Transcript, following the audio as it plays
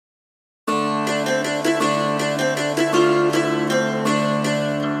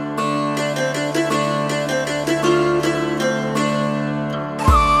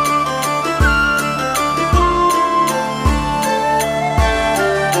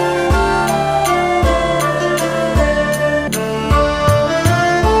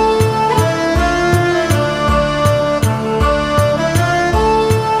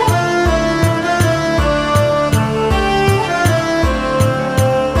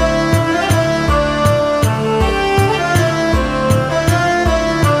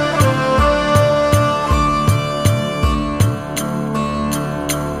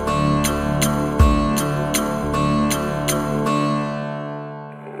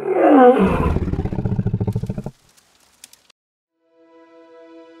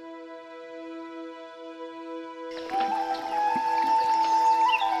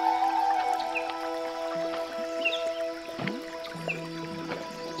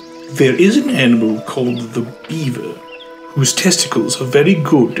There is an animal called the beaver, whose testicles are very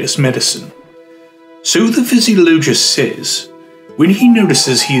good as medicine. So the Physiologus says, when he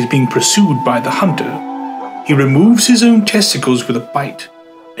notices he is being pursued by the hunter, he removes his own testicles with a bite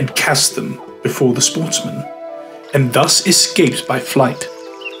and casts them before the sportsman, and thus escapes by flight.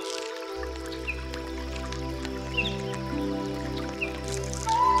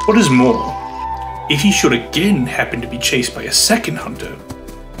 What is more, if he should again happen to be chased by a second hunter,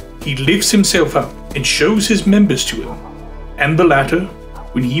 he lifts himself up and shows his members to him, and the latter,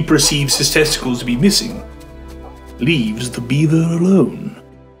 when he perceives his testicles to be missing, leaves the beaver alone.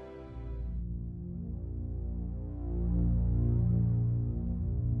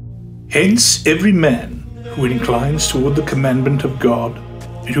 Hence, every man who inclines toward the commandment of God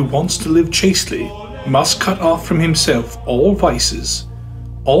and who wants to live chastely must cut off from himself all vices,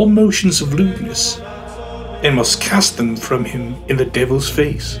 all motions of lewdness, and must cast them from him in the devil's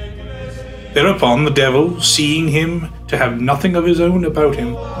face. Thereupon the devil, seeing him to have nothing of his own about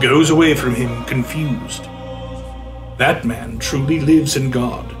him, goes away from him confused. That man truly lives in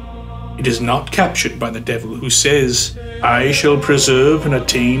God. It is not captured by the devil who says, "I shall preserve and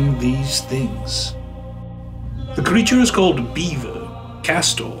attain these things." The creature is called Beaver,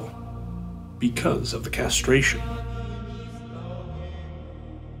 castor, because of the castration.